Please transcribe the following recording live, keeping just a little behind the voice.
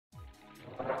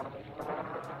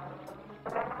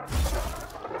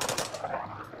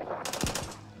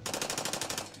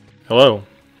Hello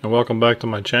and welcome back to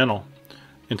my channel.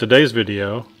 In today's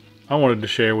video I wanted to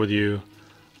share with you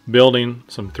building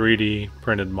some 3D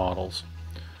printed models.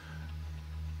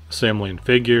 Assembling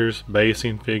figures,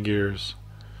 basing figures,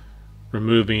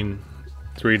 removing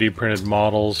 3D printed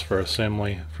models for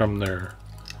assembly from their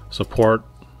support,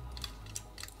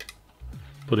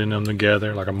 putting them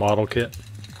together like a model kit.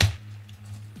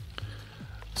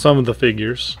 Some of the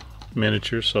figures,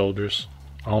 miniature soldiers,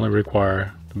 only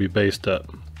require to be based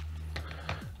up.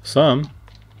 Some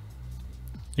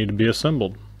need to be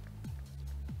assembled.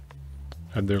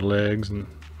 Have their legs and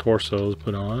torsos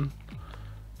put on,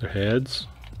 their heads,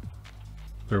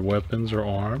 their weapons or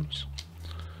arms.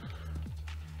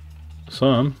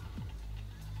 Some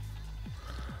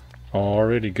are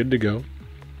already good to go.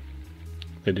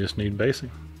 They just need basing.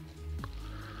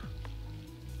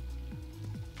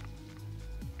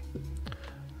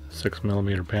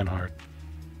 .6mm panhard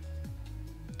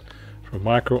from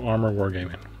Micro Armor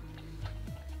Wargaming.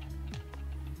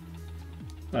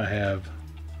 I have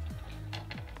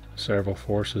several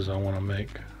forces I want to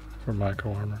make for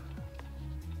Micro Armor.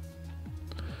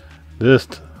 This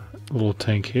little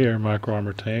tank here, Micro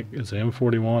Armor tank, is an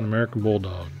M41 American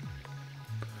Bulldog.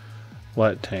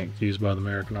 Light tank used by the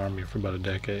American Army for about a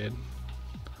decade.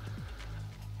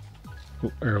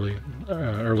 Early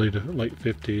to late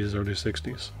 50s, early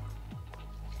 60s.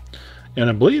 And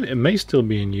I believe it may still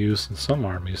be in use in some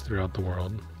armies throughout the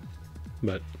world,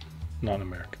 but not in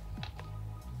America.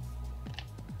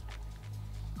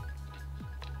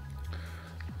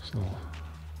 So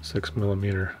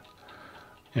 6mm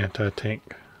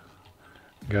anti-tank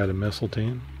guided missile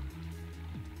team.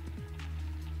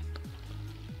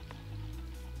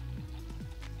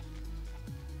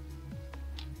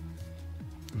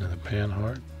 Another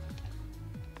panhard.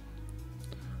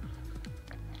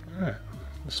 Alright,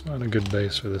 let's find a good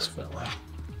base for this fella.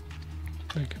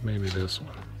 I think maybe this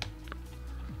one.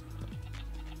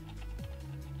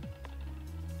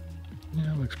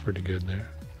 Yeah, it looks pretty good there.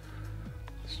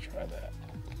 Let's try that.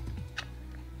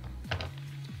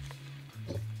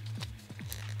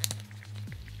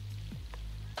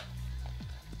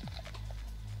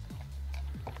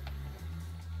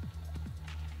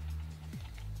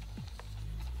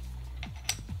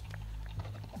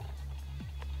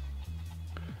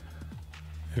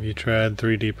 Have you tried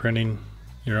 3D printing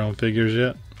your own figures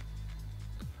yet?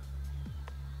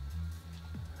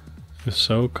 If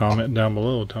so, comment down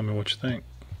below. Tell me what you think.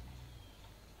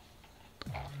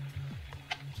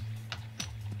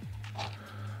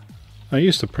 I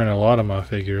used to print a lot of my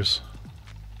figures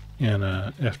in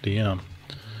FDM.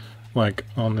 Like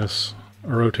on this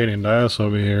rotating dais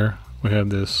over here, we have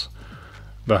this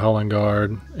Valhalla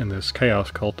Guard and this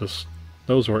Chaos Cultist.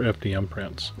 Those were FDM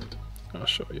prints. I'll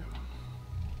show you.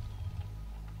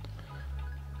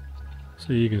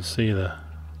 So you can see the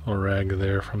little rag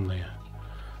there from the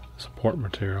support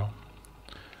material.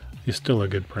 It's still a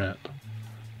good print.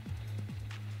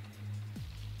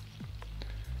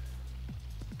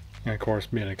 And of course,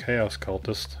 being a Chaos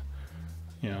Cultist,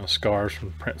 you know, scars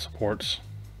from print supports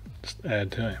just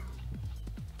add to him.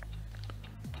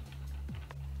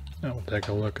 Now we'll take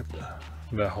a look at the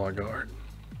Valhalla Guard.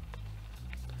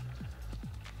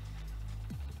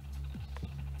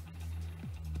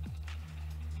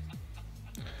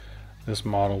 This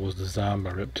model was designed by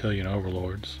Reptilian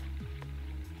Overlords.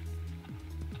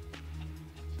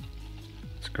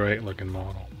 It's a great looking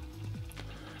model.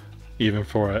 Even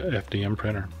for a FDM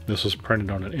printer. This was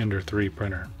printed on an Ender 3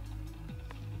 printer.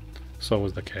 So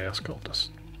was the Chaos Cultist.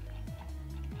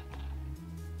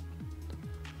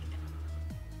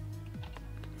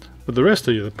 But the rest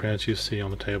of the prints you see on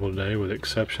the table today, with the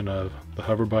exception of the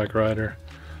Hoverbike Rider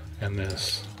and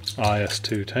this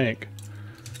IS-2 tank,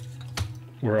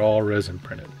 were all resin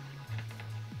printed.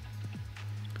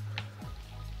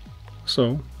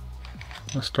 So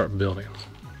let's start building.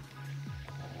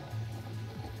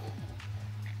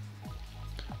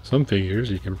 Some figures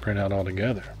you can print out all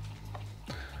together.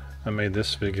 I made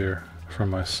this figure for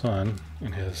my son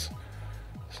in his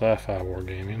Sci-Fi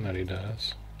wargaming that he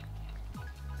does.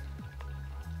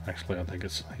 Actually, I think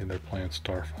they're playing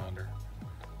Starfinder.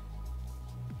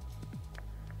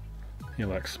 He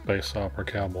likes space opera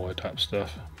cowboy type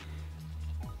stuff.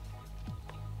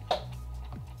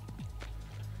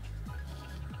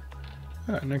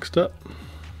 Alright, next up,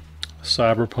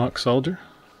 Cyberpunk Soldier.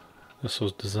 This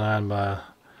was designed by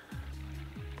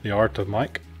the Art of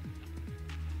Mike.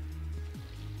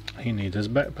 He needs his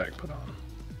backpack put on.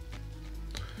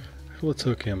 So let's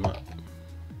hook him up.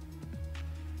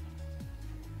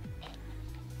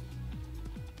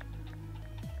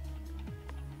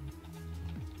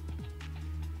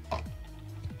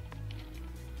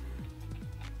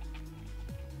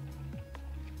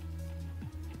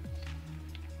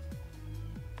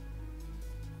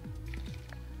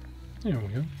 There we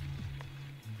go.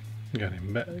 Got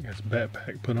him back. Got his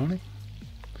backpack put on him.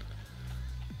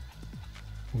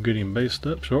 We'll get him based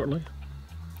up shortly.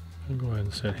 We'll go ahead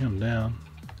and set him down.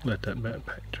 Let that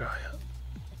backpack dry up.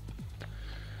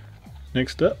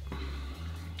 Next up,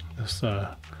 this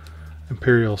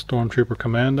Imperial Stormtrooper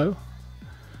Commando.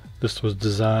 This was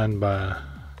designed by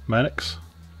Maddox.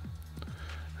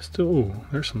 Still, ooh,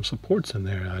 there's some supports in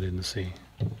there I didn't see.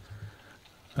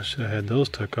 I should have had those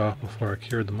took off before I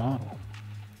cured the model.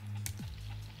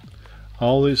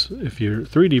 Always, if you're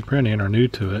 3D printing or new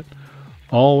to it,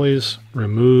 always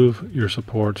remove your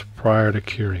supports prior to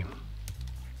curing.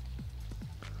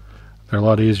 They're a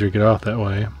lot easier to get off that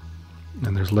way,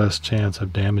 and there's less chance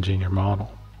of damaging your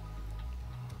model.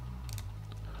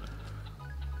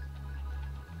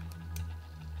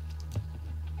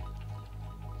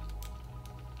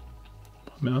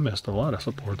 I mean, I missed a lot of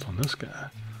supports on this guy.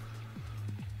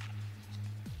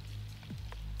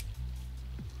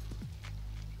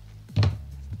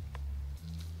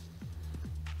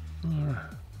 Alright.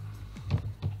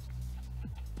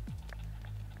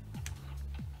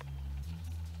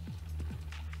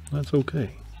 That's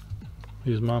okay.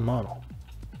 He's my model.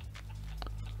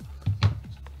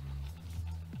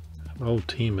 A whole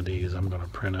team of these I'm going to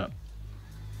print up.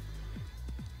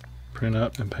 Print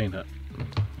up and paint up.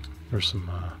 There's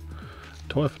some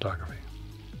toy photography.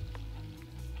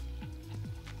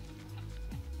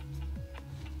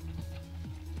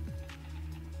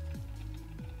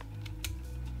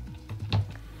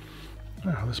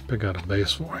 Now let's pick out a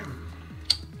base for him.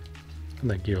 I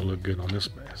think he'll look good on this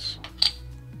base.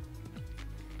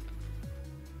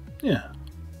 Yeah.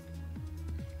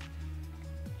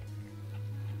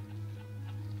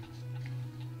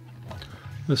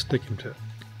 Let's stick him to it.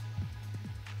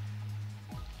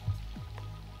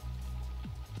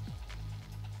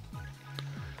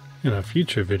 In a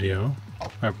future video,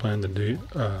 I plan to do,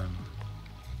 I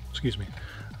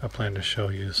plan to show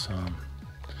you some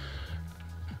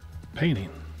painting.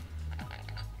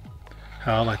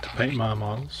 How I like to paint my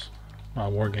models, my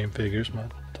wargame figures, my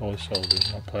toy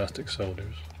soldiers, my plastic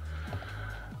soldiers.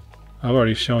 I've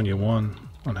already shown you one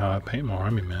on how I paint my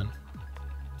army men.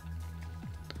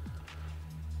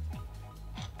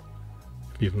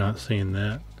 If you've not seen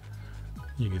that,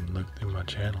 you can look through my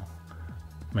channel.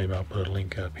 Maybe I'll put a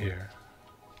link up here.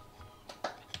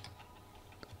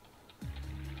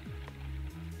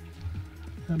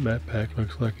 That backpack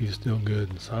looks like he's still good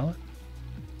and solid.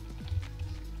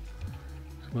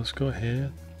 So let's go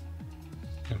ahead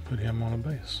and put him on a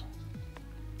base.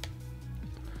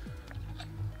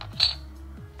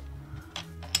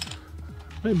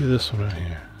 Maybe this one right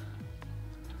here.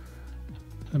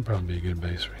 That'd probably be a good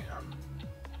base for him.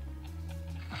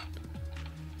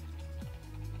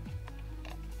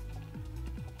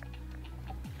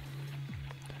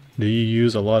 Do you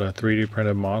use a lot of 3D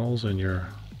printed models in your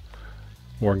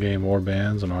wargame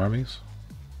warbands and armies?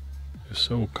 If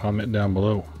so, comment down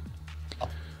below.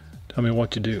 Tell me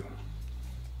what you do.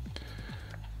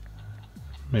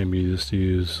 Maybe you just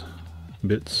use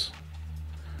bits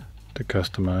to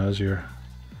customize your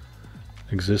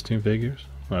existing figures.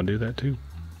 I do that too.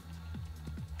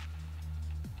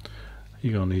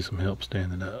 You're gonna need some help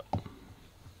standing up.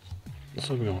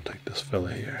 So we're gonna take this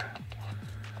fella here.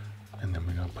 And then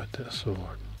we're going to put that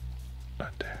sword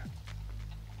right there.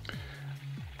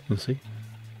 And see,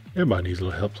 everybody needs a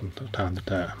little help from time to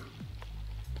time.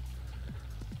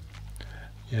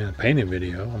 In a painting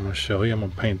video, I'm going to show you, I'm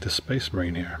going to paint this Space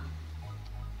Marine here.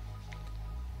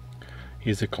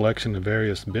 He's a collection of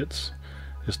various bits.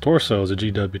 His torso is a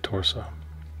GW torso.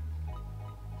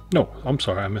 No, I'm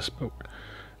sorry, I misspoke.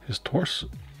 His torso,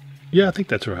 yeah, I think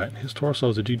that's right. His torso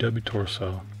is a GW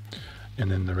torso. And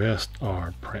then the rest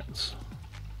are prints.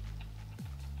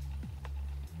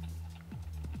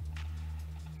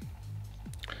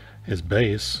 His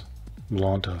base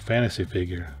belonged to a fantasy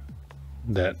figure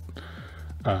that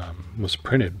was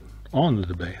printed onto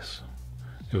the base.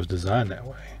 It was designed that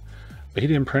way, but he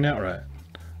didn't print out right.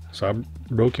 So I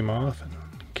broke him off and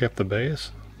kept the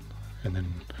base, and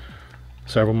then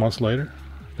several months later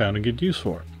found a good use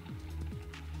for it.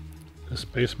 The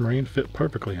Space Marine fit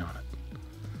perfectly on it.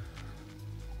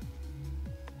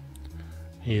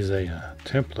 He's a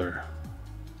Templar,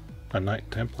 a Knight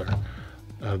Templar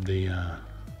of the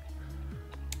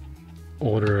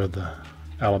Order of the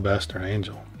Alabaster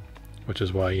Angel, which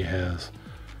is why he has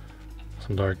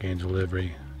some Dark Angel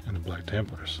livery and the Black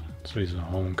Templars. So he's a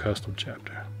home custom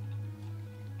chapter.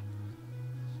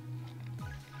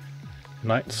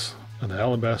 Knights of the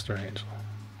Alabaster Angel.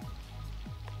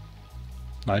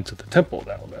 Knights of the Temple of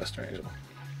the Alabaster Angel.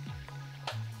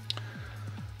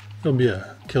 It'll be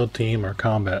a kill team or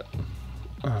combat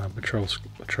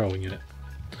patrol unit.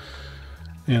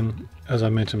 And as I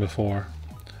mentioned before,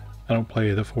 I don't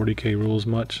play the 40k rules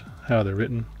much, how they're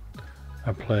written.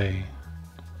 I play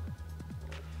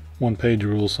one-page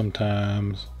rules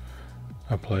sometimes.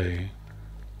 I play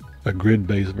a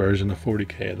grid-based version of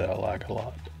 40k that I like a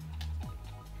lot.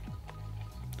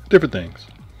 Different things,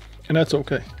 and that's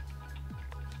okay.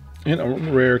 And on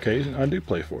a rare occasion, I do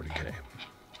play 40k.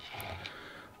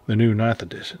 The new 9th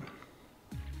edition.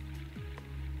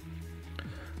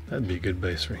 That'd be a good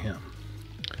base for him.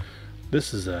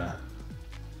 This is a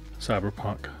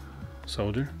cyberpunk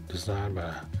soldier designed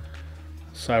by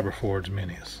Cyberforge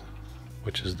Minis,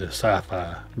 which is the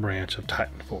Sci-Fi branch of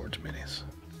Titanforge Minis.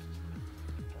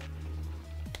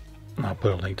 And I'll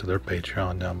put a link to their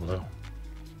Patreon down below.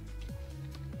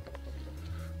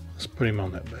 Let's put him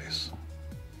on that base.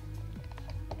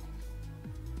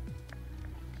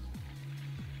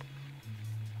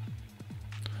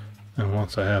 And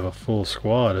once I have a full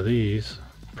squad of these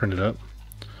printed up,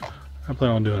 I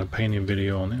plan on doing a painting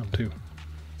video on them too.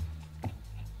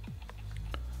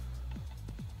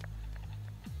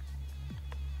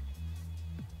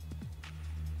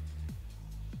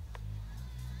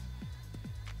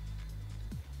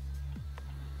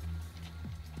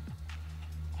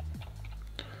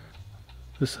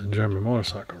 This is a German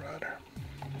motorcycle rider.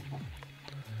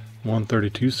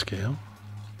 132 scale.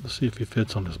 Let's see if he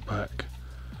fits on his back.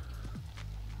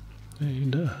 Yeah, he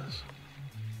does.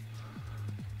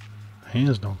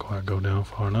 Hands don't quite go down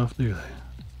far enough, do they?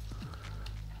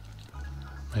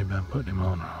 Maybe I'm putting him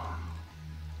on wrong.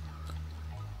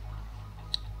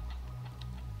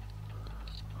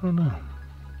 I don't know.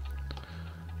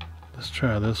 Let's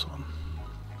try this one.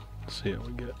 See what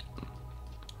we get.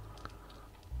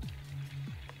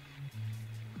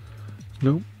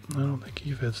 Nope, I don't think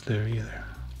he fits there either.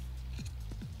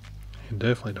 He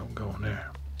definitely don't go in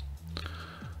there.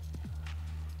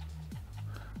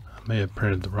 I may have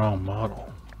printed the wrong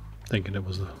model, thinking it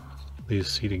was these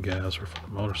seated guys were for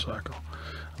the motorcycle.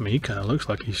 I mean, he kind of looks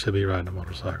like he should be riding a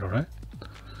motorcycle, right?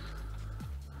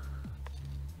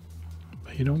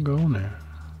 But he don't go in there.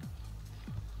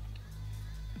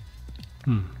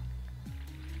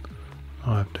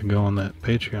 I'll have to go on that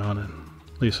Patreon and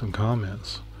leave some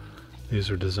comments. These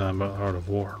are designed by the Art of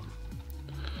War.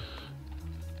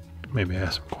 Maybe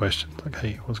ask some questions like,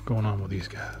 hey, what's going on with these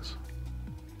guys?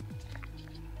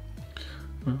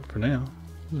 Well, for now,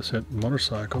 let's set the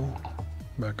motorcycle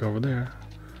back over there,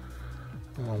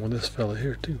 along with this fella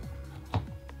here too.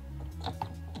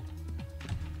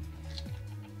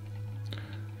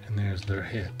 And there's their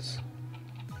heads.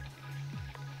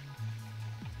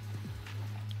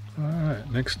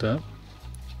 Alright, next up,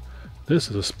 this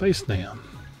is a Space Dam.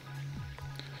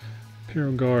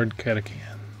 Imperial Guard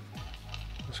Catachan.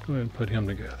 Let's go ahead and put him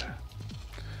together.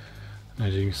 And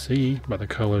as you can see by the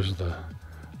colors of the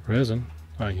resin,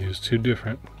 I used 2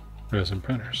 different resin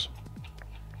printers.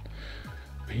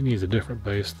 He needs a different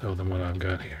base though than what I've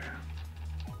got here.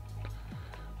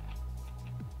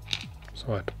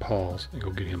 So I have to pause and go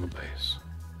get him a base.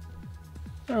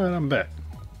 Alright, I'm back.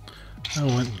 I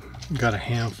went and got a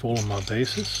handful of my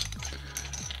bases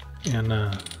and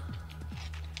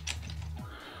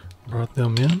brought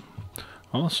them in.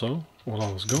 Also, while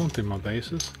I was going through my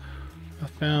bases, I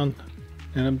found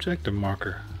an objective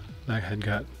marker that I had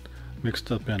got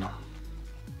mixed up in them.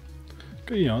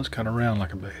 You know, it's kind of round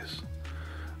like a base.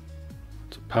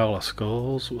 It's a pile of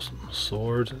skulls with some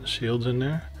swords and shields in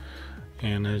there.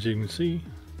 And as you can see,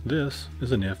 this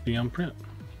is an FDM print.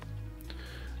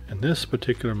 And this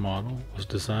particular model was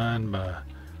designed by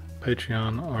a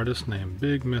Patreon artist named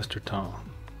Big Mr.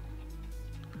 Tom.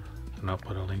 And I'll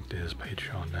put a link to his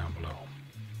Patreon down below.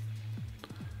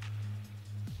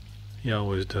 He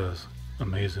always does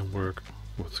amazing work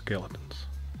with skeletons.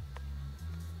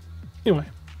 Anyway,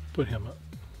 put him up.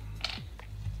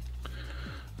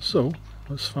 So,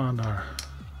 let's find our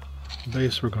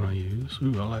base we're going to use.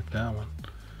 Ooh, I like that one.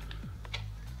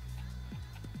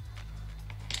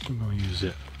 We're going to use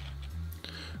it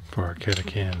for our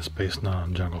Catachan Space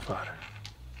Non Jungle Fighter.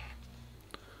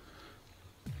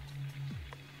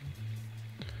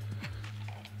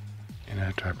 And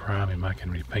after I prime him, I can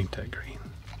repaint that green.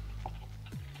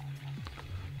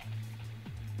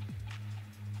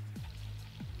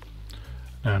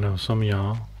 Now I know some of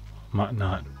y'all might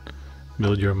not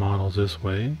build your models this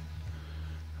way.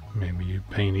 Maybe you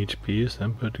paint each piece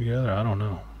then put together. I don't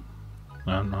know.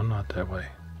 I'm not that way.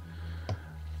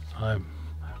 I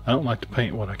don't like to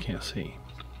paint what I can't see.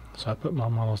 So I put my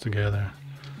models together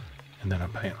and then I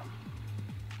paint them.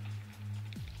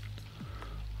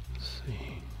 Let's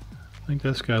see. I think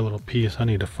that's got a little piece I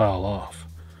need to file off.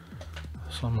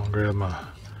 So I'm gonna grab my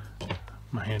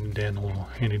handy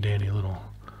dandy little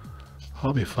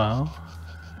hobby file.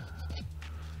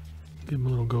 Give him a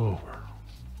little go over.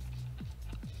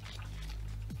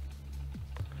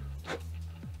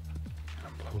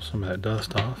 Blow some of that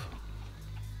dust off.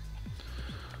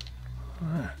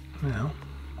 Alright, now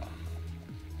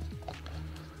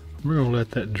we're going to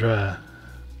let that dry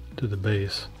to the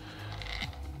base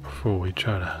before we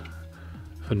try to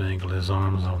finagle his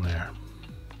arms on there.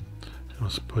 And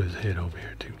let's put his head over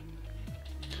here too.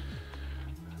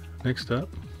 Next up,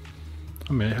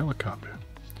 I made a helicopter.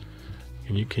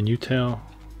 Can you tell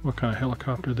what kind of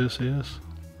helicopter this is?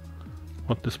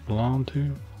 What this belonged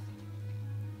to?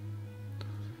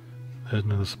 There's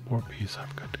another support piece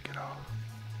I've got to get off.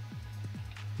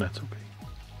 That's okay.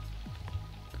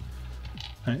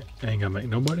 I ain't gonna make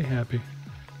nobody happy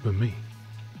but me.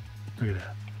 Look at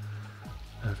that.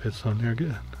 That fits on there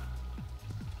good.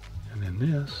 And then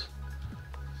this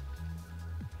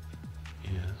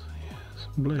is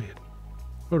blade.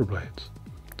 Rotor blades.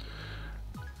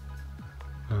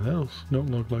 Now those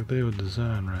don't look like they were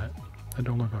designed right. That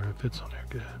don't look like it fits on there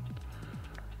good.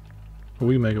 But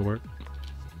we can make it work.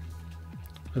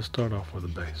 Let's start off with a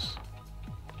base.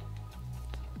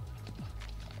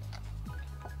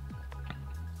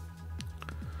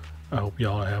 I hope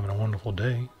y'all are having a wonderful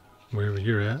day wherever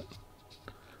you're at.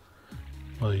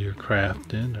 Whether you're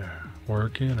crafting or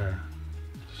working or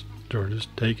just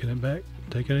taking it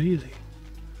easy.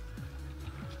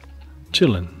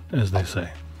 Chilling, as they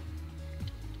say.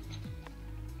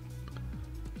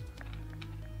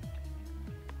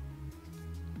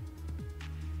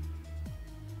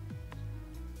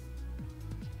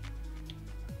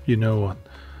 You know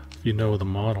the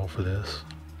model for this,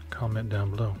 comment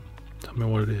down below. Tell me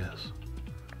what it is,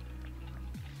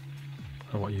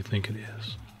 or what you think it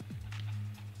is.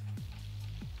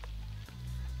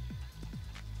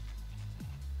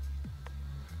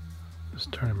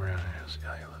 Just turn him around here and see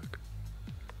how you look.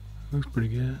 Looks pretty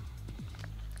good.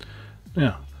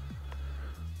 Now,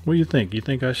 what do you think? You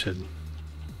think I should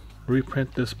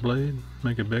reprint this blade,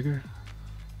 make it bigger?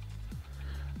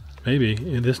 Maybe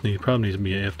this probably needs to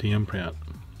be an FDM print,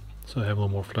 so I have a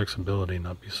little more flexibility and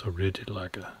not be so rigid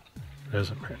like a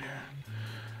resin print here.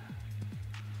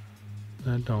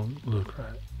 That don't look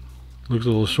right. Looks a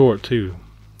little short too.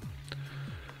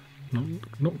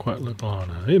 Don't quite look long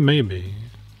enough. It may be,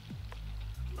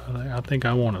 but I think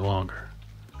I want it longer.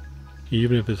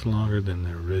 Even if it's longer than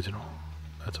the original,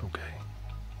 that's okay.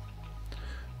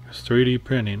 Because 3D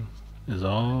printing is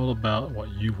all about what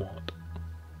you want.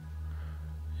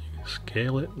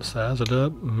 Scale it, size it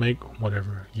up, and make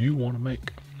whatever you want to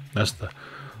make. That's the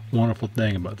wonderful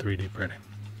thing about 3D printing.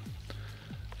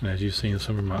 And as you've seen in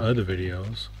some of my other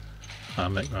videos, I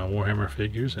make my Warhammer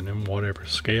figures and in whatever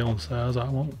scale and size I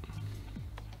want.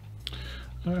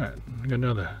 Alright, I got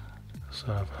another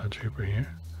Sci-Fi trooper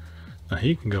here. Now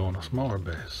he can go on a smaller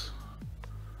base.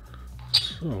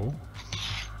 So,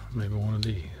 maybe one of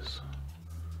these.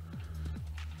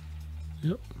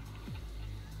 Yep.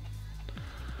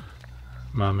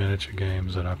 My miniature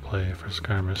games that I play for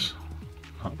skirmish,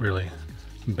 not really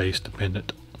base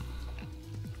dependent,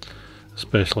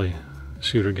 especially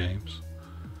shooter games.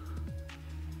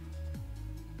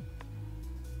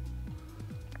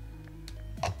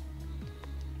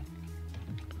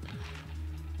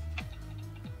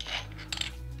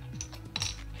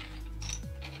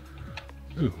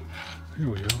 Ooh, here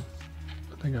we go.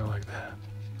 I think I like that.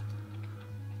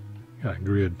 Got a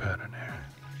grid pattern there.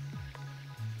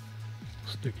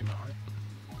 Stick him on it.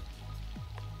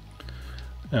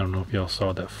 I don't know if y'all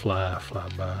saw that fly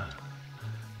by.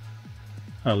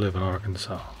 I live in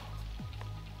Arkansas.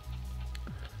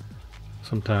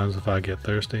 Sometimes if I get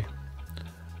thirsty,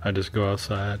 I just go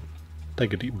outside,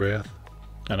 take a deep breath,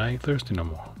 and I ain't thirsty no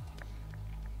more.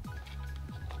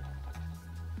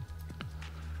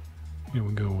 Here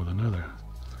we go with another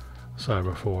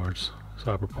Cyberforge,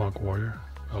 Cyberpunk Warrior.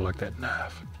 I like that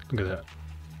knife. Look at that.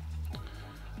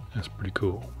 That's pretty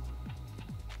cool.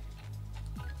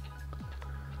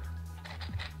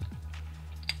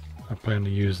 I plan to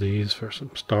use these for some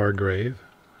Stargrave,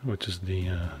 which is the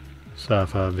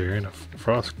Sci-Fi variant of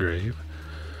Frostgrave,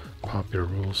 popular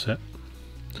rule set.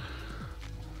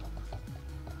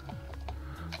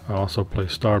 I also play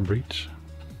Starbreach.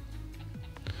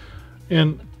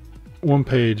 And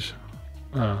one-page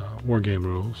wargame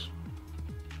rules.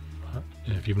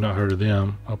 If you've not heard of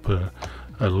them, I'll put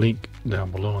a link down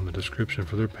below in the description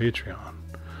for their Patreon.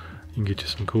 You can get you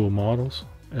some cool models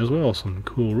as well as some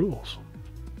cool rules.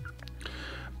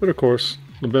 But of course,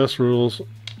 the best rules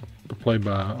to play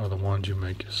by are the ones you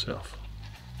make yourself.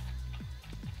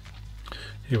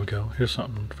 here we go. Here's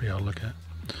something for y'all to look at.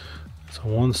 It's a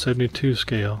 1/72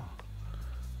 scale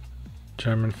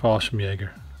German Fallschirmjäger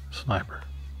sniper.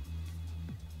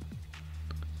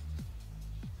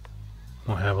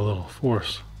 We'll have a little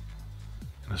force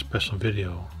and a special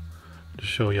video to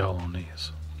show y'all on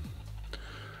these.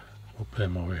 We'll put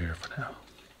him over here for now.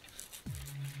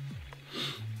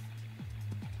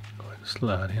 Go ahead and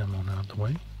slide him on out the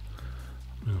way.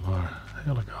 Move our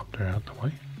helicopter out the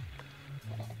way.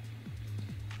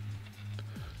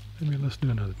 Maybe let's do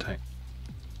another tank.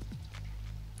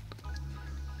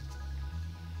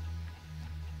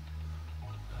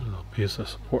 A little piece of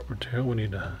support material we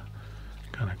need to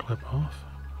kind of clip off.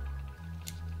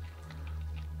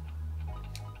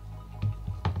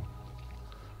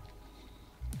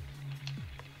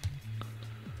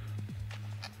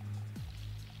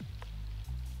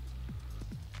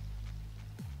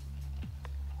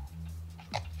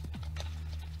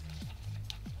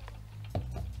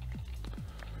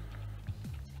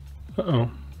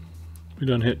 Uh-oh, we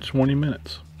done hit 20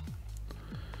 minutes.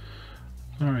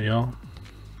 Alright y'all,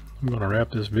 I'm gonna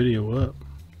wrap this video up.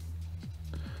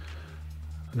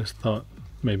 I just thought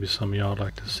maybe some of y'all would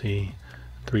like to see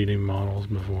 3D models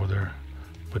before they're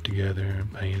put together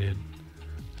and painted.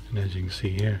 And as you can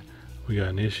see here, we got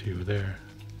an issue there.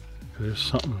 There's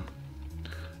something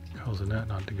causing that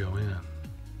not to go in.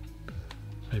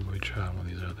 Maybe we try one of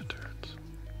these other turrets.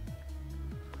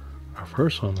 Our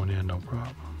first one went in no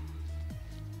problem.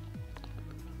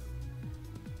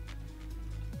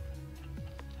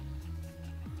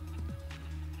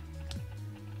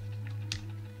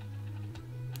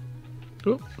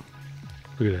 Oh,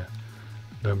 look at that.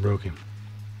 That broke him.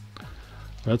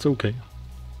 That's okay.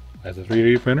 As a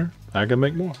 3D printer, I can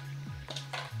make more.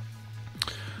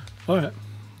 Alright,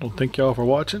 well thank y'all for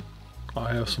watching. I'll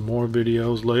have some more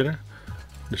videos later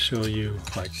to show you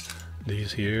like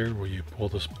these here where you pull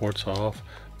the supports off,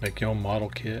 make your own model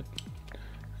kit,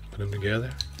 put them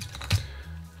together.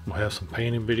 We'll have some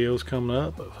painting videos coming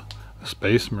up of a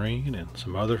Space Marine and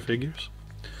some other figures.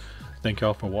 Thank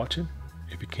y'all for watching.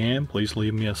 If you can, please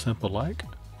leave me a simple like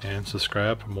and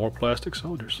subscribe for more plastic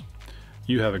soldiers.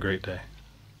 You have a great day.